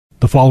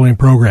following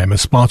program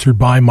is sponsored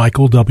by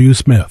Michael W.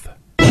 Smith.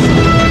 The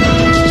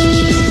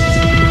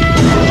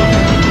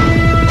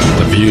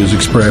views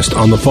expressed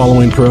on the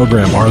following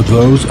program are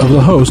those of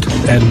the host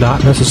and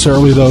not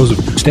necessarily those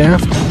of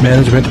staff,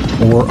 management,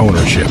 or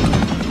ownership.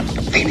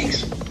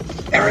 Phoenix,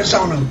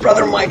 Arizona.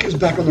 Brother Mike is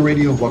back on the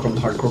radio. Welcome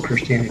to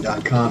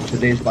HardcoreChristianity.com.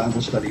 Today's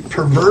Bible study,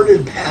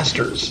 Perverted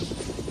Pastors.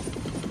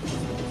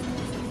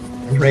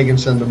 And Reagan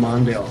sent to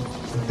Mondale.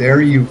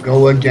 There you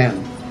go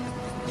again.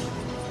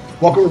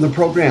 Welcome to the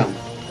program.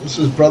 This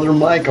is Brother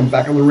Mike. I'm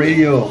back on the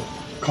radio.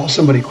 Call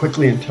somebody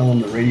quickly and tell them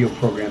the radio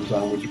program's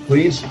on, would you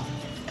please?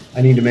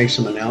 I need to make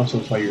some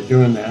announcements while you're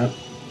doing that.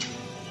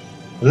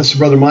 This is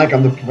Brother Mike.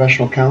 I'm the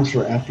professional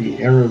counselor at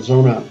the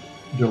Arizona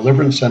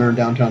Deliverance Center in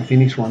downtown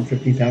Phoenix,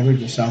 150th Avenue,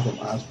 just south of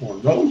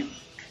Osborne Road.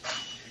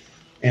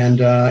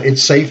 And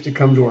it's safe to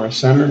come to our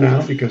center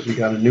now because we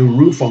got a new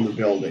roof on the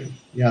building.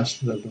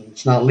 Yes,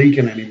 it's not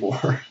leaking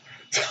anymore.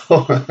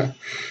 So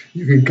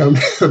you can come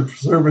to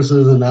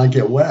services and not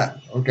get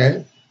wet,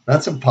 okay?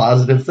 That's a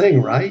positive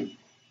thing, right?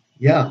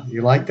 Yeah,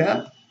 you like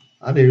that?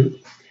 I do.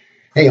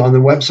 Hey, on the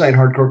website,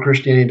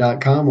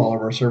 hardcorechristianity.com, all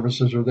of our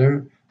services are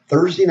there.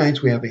 Thursday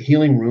nights, we have a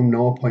healing room,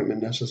 no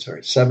appointment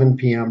necessary. 7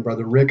 p.m.,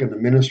 Brother Rick and the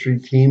ministry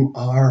team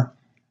are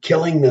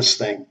killing this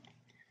thing.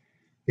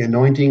 The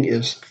anointing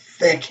is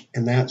thick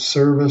in that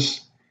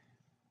service.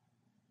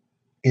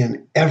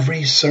 In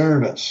every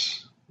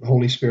service, the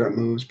Holy Spirit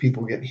moves,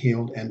 people get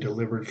healed and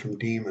delivered from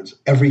demons.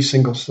 Every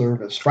single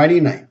service. Friday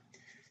night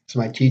is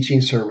my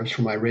teaching service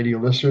for my radio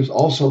listeners.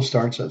 Also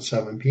starts at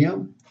 7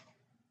 p.m.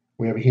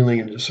 We have a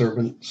healing and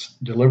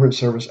deliverance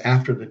service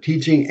after the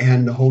teaching,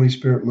 and the Holy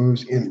Spirit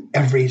moves in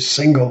every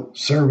single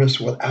service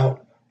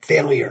without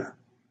failure.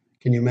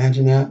 Can you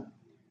imagine that?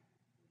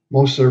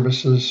 Most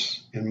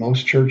services in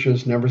most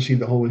churches never see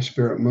the Holy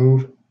Spirit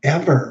move,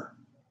 ever.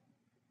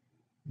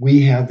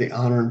 We have the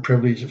honor and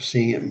privilege of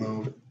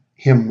seeing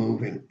Him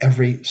move in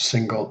every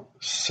single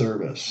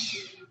service.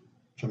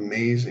 It's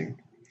amazing.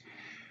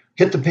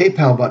 Hit the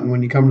PayPal button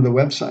when you come to the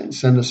website and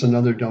send us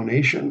another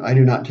donation. I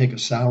do not take a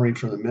salary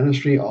for the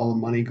ministry. All the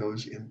money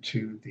goes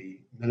into the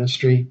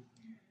ministry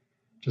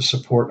to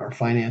support our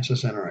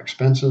finances and our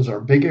expenses.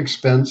 Our big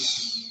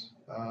expense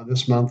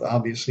this month,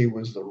 obviously,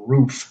 was the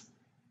roof.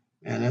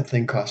 And that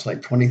thing cost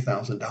like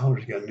 $20,000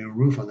 to get a new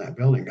roof on that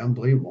building.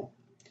 Unbelievable.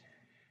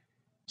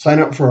 Sign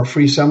up for a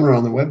free seminar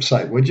on the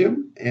website, would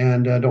you?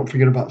 And don't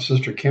forget about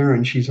Sister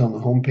Karen. She's on the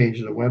homepage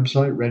of the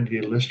website, ready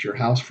to list your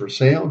house for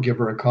sale. Give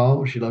her a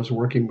call. She loves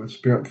working with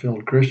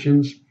Spirit-filled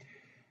Christians.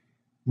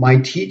 My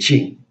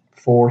teaching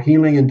for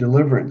healing and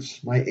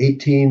deliverance, my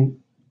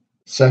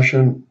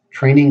 18-session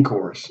training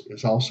course,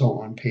 is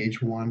also on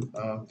page 1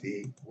 of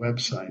the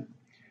website.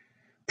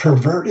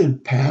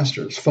 Perverted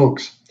pastors.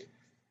 Folks,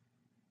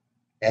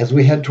 as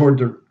we head toward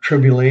the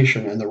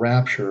tribulation and the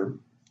rapture,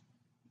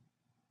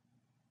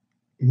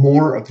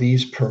 more of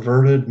these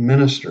perverted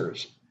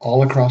ministers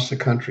all across the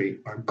country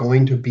are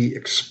going to be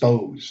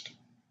exposed.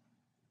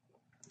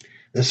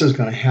 This is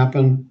going to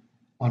happen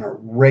on a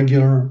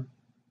regular,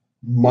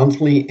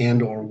 monthly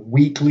and or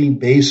weekly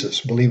basis,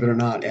 believe it or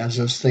not, as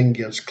this thing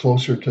gets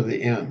closer to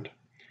the end.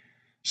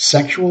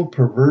 Sexual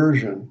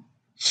perversion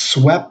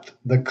swept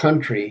the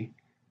country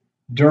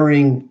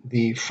during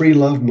the free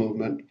love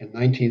movement in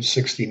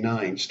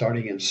 1969,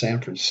 starting in San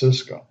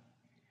Francisco.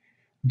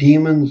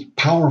 Demons,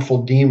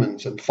 powerful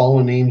demons and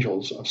fallen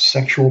angels of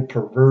sexual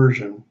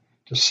perversion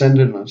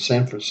descended on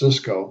San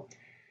Francisco,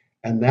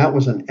 and that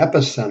was an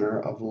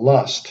epicenter of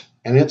lust,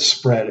 and it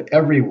spread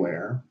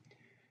everywhere.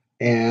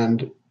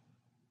 And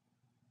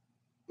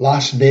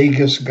Las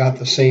Vegas got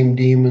the same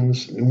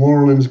demons, New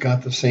Orleans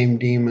got the same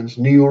demons,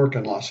 New York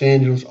and Los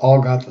Angeles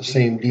all got the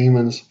same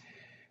demons.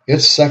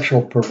 It's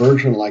sexual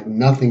perversion like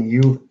nothing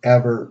you've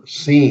ever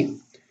seen.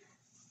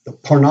 The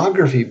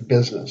pornography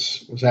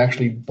business was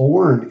actually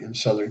born in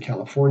Southern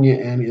California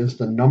and is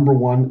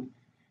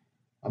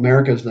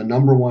America is the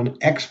number one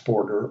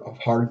exporter of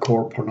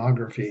hardcore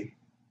pornography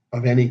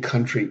of any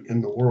country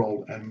in the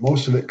world. And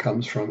most of it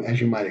comes from, as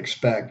you might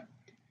expect,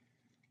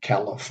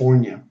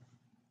 California.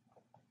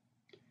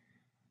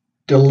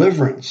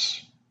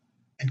 Deliverance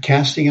and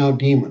casting out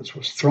demons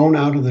was thrown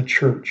out of the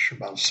church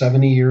about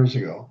 70 years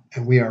ago,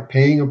 and we are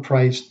paying a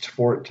price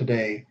for it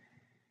today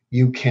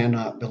you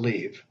cannot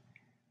believe.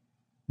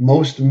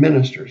 Most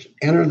ministers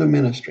enter the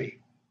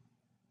ministry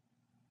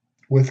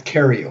with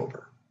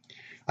carryover.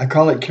 I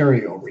call it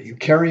carryover. You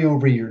carry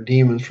over your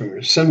demons from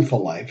your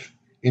sinful life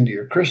into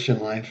your Christian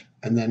life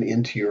and then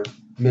into your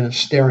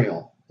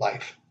ministerial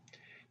life.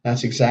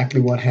 That's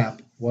exactly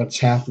what's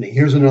happening.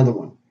 Here's another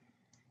one.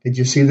 Did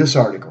you see this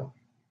article?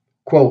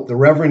 Quote, the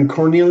Reverend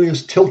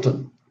Cornelius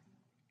Tilton,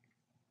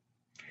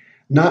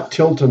 not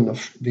Tilton,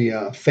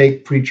 the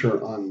fake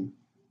preacher on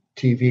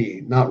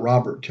TV, not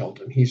Robert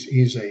Tilton.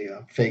 He's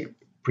a fake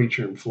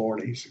preacher in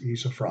Florida.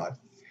 He's a fraud.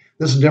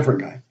 This is a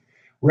different guy.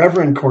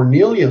 Reverend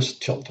Cornelius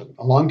Tilton,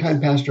 a longtime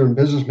pastor and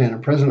businessman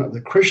and president of the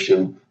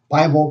Christian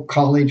Bible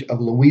College of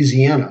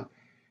Louisiana,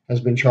 has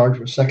been charged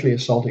with sexually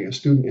assaulting a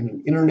student in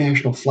an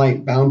international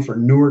flight bound for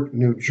Newark,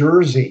 New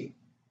Jersey.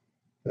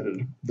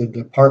 that the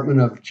Department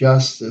of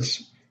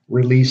Justice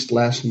released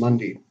last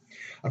Monday.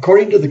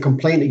 According to the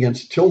complaint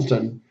against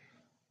Tilton,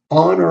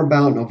 on or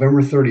about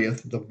November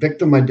 30th, the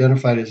victim,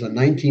 identified as a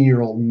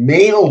 19-year-old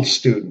male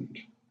student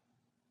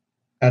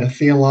at a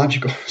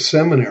theological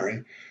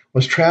seminary,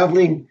 was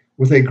traveling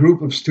with a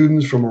group of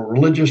students from a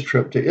religious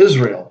trip to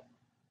Israel,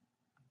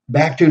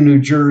 back to New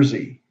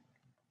Jersey.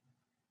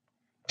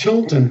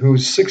 Tilton,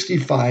 who's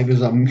 65,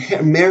 is a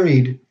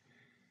married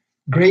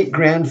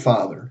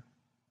great-grandfather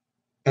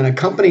and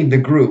accompanied the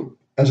group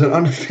as an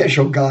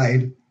unofficial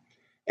guide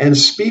and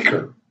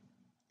speaker.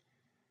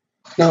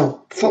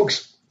 Now,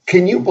 folks,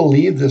 can you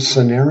believe this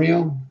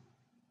scenario?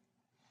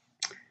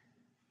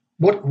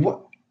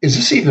 What is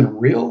this even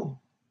real?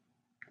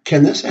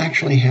 Can this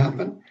actually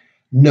happen?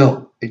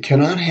 No, it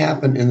cannot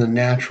happen in the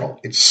natural.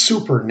 It's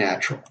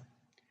supernatural.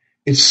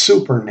 It's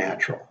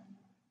supernatural.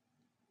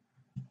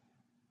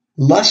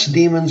 Lust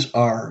demons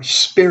are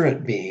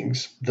spirit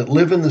beings that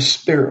live in the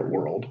spirit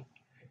world,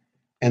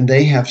 and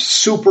they have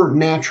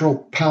supernatural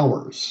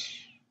powers.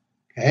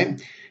 Okay?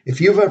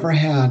 If you've ever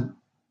had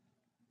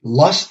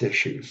lust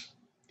issues,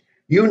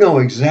 you know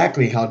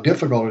exactly how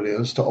difficult it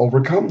is to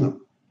overcome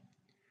them.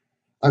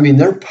 I mean,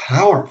 they're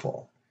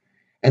powerful,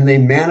 and they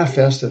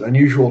manifest at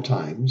unusual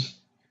times,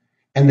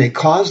 and they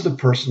cause the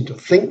person to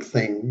think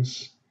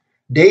things,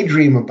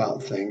 daydream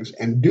about things,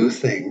 and do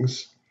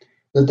things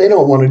that they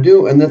don't want to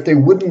do and that they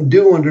wouldn't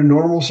do under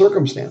normal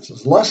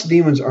circumstances. Lust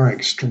demons are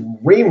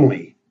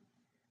extremely,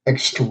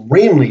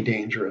 extremely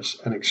dangerous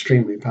and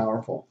extremely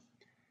powerful.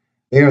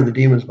 They are the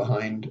demons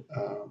behind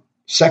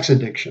sex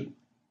addiction.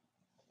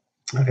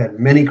 I've had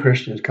many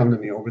Christians come to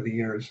me over the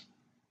years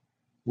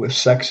with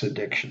sex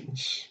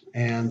addictions,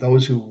 and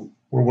those who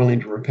were willing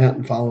to repent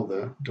and follow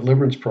the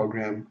deliverance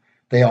program,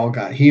 they all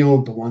got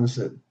healed. The ones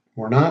that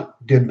were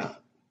not, did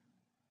not.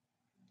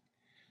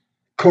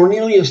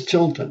 Cornelius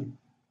Tilton,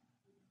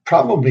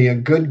 probably a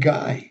good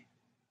guy,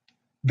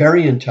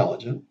 very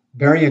intelligent,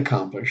 very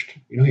accomplished.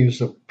 You know, he was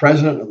the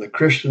president of the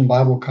Christian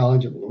Bible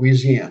College of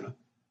Louisiana.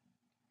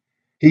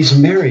 He's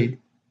married.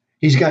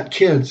 He's got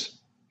kids.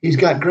 He's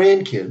got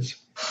grandkids.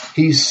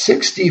 He's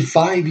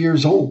 65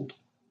 years old.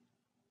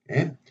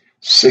 Okay?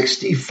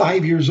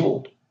 65 years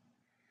old.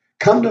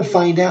 Come to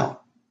find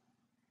out,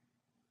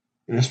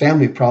 and his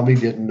family probably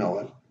didn't know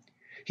it,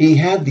 he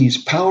had these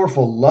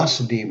powerful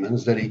lust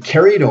demons that he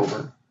carried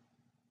over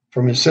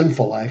from his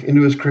sinful life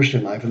into his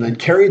Christian life, and then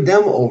carried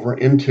them over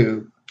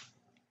into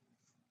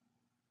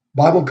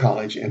Bible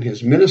college and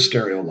his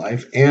ministerial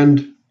life,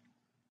 and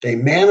they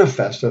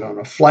manifested on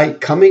a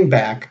flight coming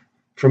back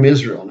from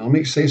Israel. Now, let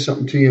me say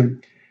something to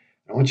you.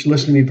 I want you to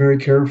listen to me very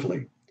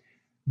carefully.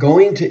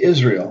 Going to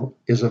Israel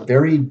is a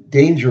very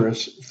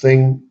dangerous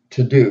thing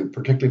to do,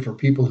 particularly for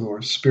people who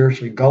are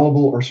spiritually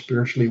gullible or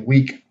spiritually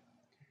weak.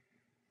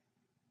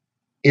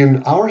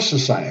 In our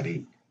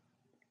society,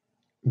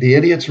 the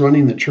idiots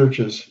running the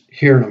churches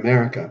here in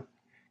America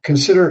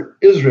consider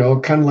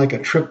Israel kind of like a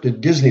trip to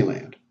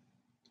Disneyland.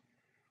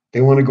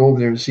 They want to go over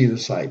there and see the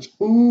sights.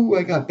 Ooh,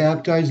 I got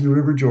baptized in the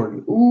River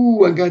Jordan.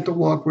 Ooh, I got to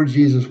walk where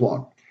Jesus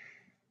walked.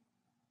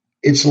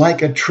 It's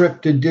like a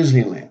trip to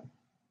Disneyland,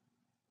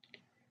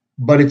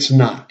 but it's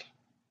not.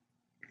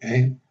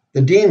 Okay?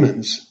 The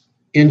demons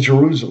in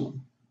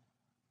Jerusalem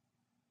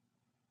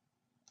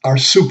are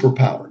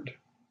superpowered,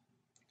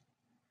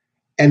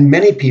 and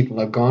many people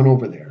have gone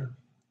over there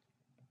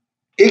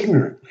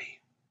ignorantly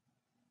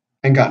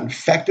and got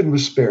infected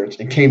with spirits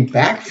and came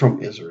back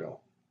from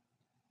Israel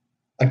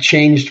a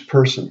changed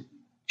person,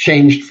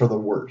 changed for the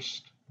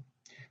worst.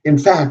 In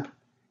fact,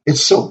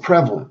 it's so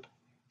prevalent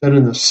that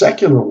in the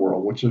secular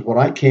world, which is what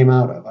I came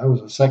out of, I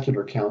was a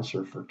secular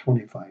counselor for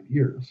 25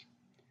 years,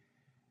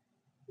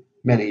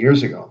 many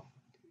years ago.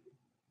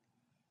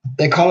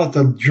 They call it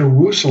the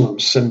Jerusalem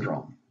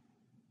syndrome.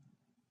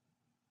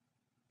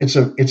 It's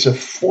a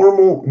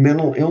formal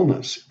mental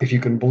illness, if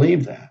you can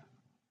believe that.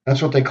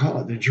 That's what they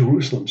call it, the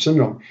Jerusalem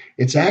syndrome.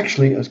 It's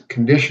actually a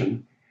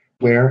condition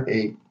where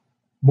a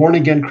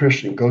born-again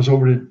Christian goes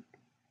over to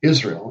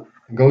Israel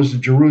and goes to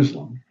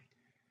Jerusalem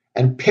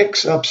and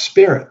picks up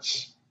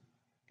spirits.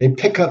 They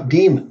pick up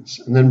demons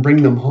and then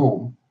bring them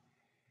home.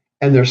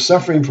 And they're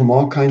suffering from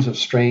all kinds of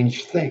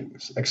strange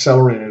things.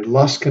 Accelerated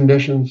lust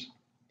conditions,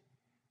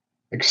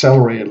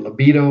 accelerated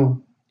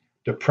libido,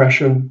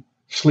 depression,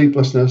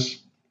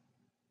 sleeplessness,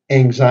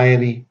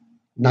 anxiety,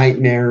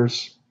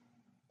 nightmares,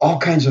 all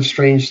kinds of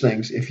strange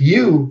things. If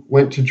you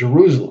went to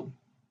Jerusalem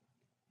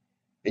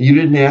and you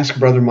didn't ask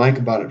Brother Mike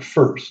about it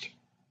first,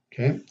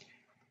 okay,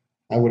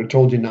 I would have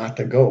told you not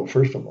to go,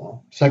 first of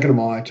all. Second of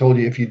all, I told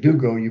you if you do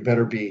go, you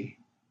better be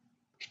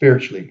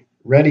spiritually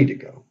ready to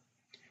go,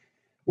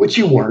 which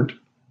you weren't.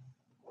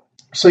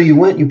 So you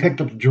went, you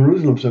picked up the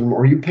Jerusalem syndrome,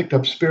 or you picked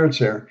up spirits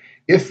there.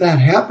 If that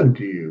happened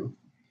to you,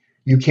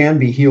 you can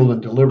be healed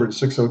and delivered.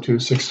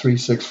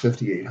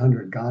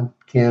 602-636-5800. God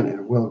can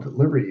and will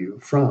deliver you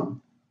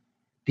from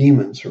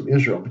demons from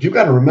Israel. But you've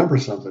got to remember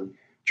something.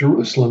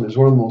 Jerusalem is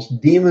one of the most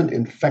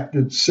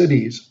demon-infected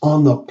cities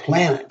on the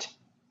planet.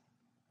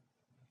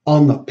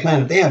 On the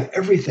planet. They have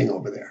everything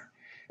over there.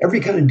 Every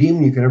kind of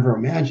demon you can ever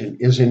imagine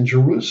is in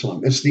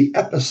Jerusalem. It's the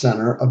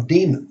epicenter of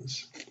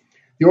demons.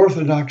 The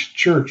Orthodox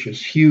Church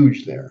is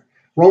huge there.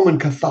 Roman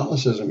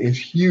Catholicism is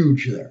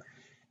huge there.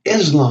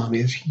 Islam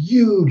is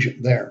huge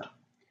there.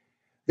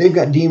 They've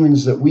got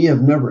demons that we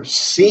have never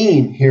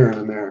seen here in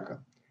America.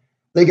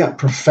 They got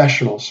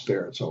professional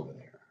spirits over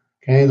there.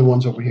 Okay, the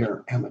ones over here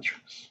are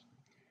amateurs.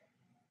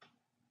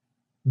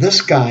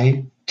 This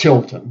guy,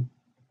 Tilton,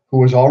 who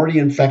was already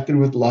infected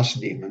with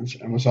lust demons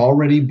and was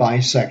already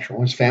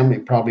bisexual, his family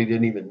probably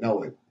didn't even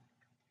know it,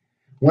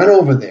 went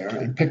over there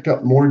and picked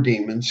up more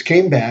demons,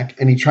 came back,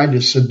 and he tried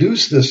to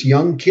seduce this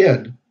young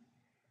kid,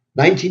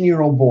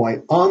 19-year-old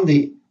boy, on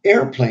the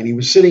airplane. He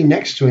was sitting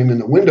next to him in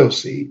the window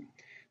seat.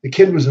 The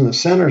kid was in the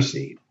center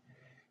seat.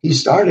 He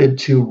started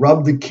to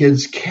rub the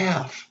kid's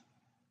calf.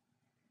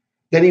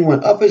 Then he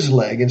went up his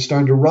leg and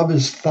started to rub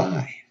his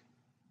thigh.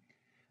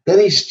 Then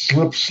he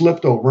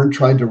slipped over and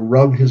tried to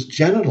rub his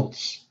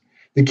genitals.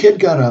 The kid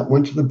got up,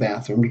 went to the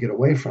bathroom to get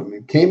away from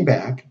him, came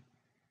back,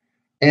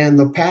 and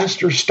the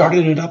pastor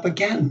started it up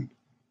again.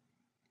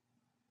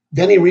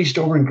 Then he reached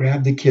over and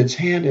grabbed the kid's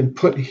hand and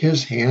put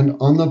his hand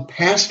on the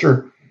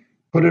pastor,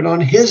 put it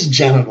on his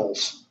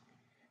genitals.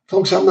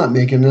 Folks, I'm not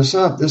making this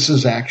up. This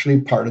is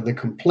actually part of the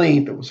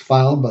complaint that was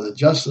filed by the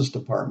Justice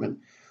Department.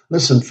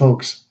 Listen,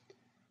 folks,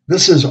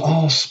 this is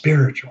all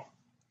spiritual.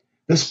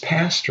 This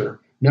pastor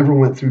never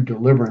went through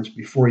deliverance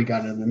before he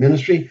got into the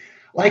ministry.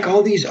 Like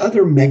all these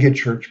other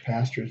megachurch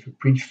pastors who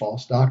preach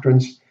false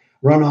doctrines,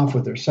 run off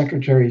with their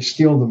secretaries,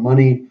 steal the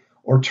money,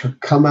 or to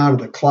come out of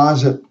the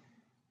closet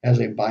as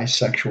a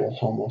bisexual,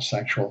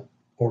 homosexual,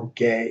 or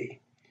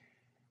gay.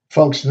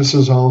 Folks, this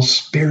is all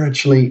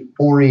spiritually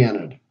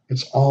oriented.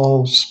 It's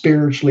all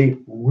spiritually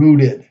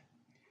rooted.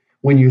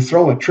 When you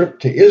throw a trip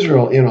to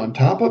Israel in on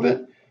top of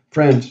it,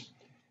 friends,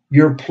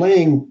 you're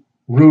playing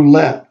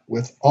roulette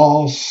with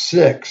all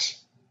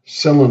 6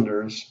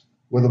 cylinders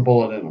with a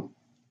bullet in them.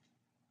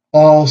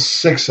 All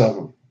 6 of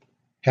them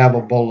have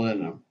a bullet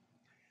in them.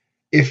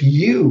 If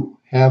you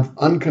have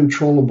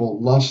uncontrollable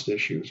lust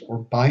issues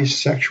or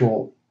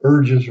bisexual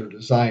urges or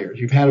desires,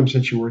 you've had them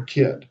since you were a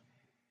kid,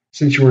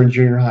 since you were in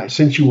junior high,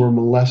 since you were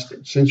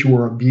molested, since you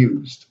were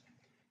abused.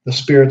 The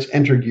spirits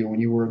entered you when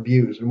you were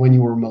abused and when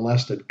you were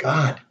molested.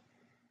 God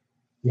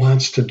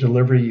wants to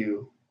deliver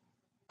you.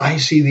 I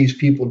see these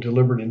people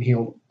delivered and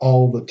healed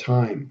all the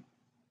time.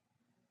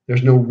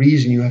 There's no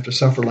reason you have to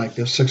suffer like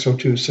this.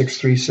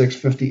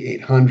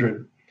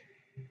 602-636-5800.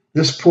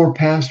 This poor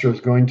pastor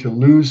is going to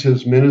lose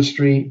his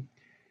ministry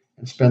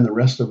and spend the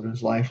rest of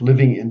his life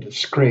living in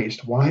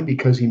disgrace. Why?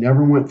 Because he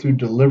never went through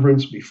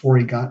deliverance before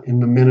he got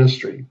in the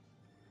ministry.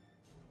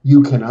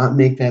 You cannot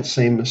make that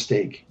same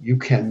mistake. You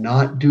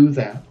cannot do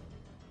that.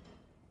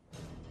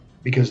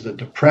 Because the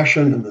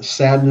depression and the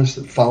sadness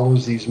that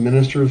follows these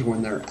ministers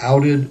when they're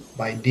outed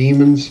by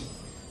demons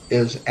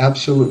is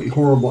absolutely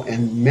horrible,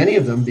 and many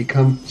of them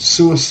become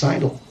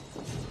suicidal.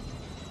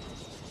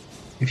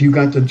 If you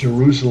got the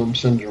Jerusalem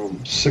syndrome,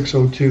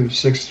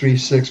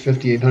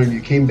 602-636-5800,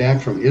 you came back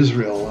from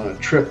Israel on a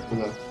trip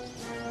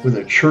with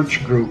a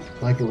church group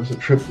like it was a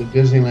trip to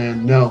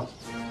Disneyland, no.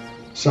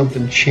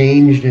 Something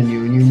changed in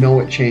you, and you know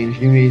it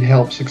changed. You need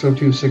help.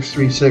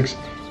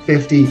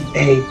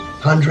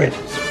 602-636-5800.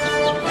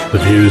 The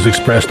views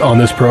expressed on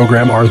this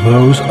program are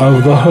those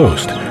of the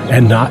host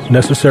and not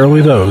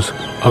necessarily those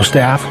of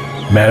staff,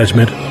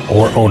 management,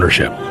 or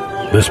ownership.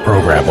 This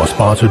program was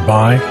sponsored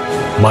by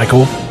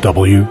Michael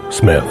W.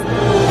 Smith.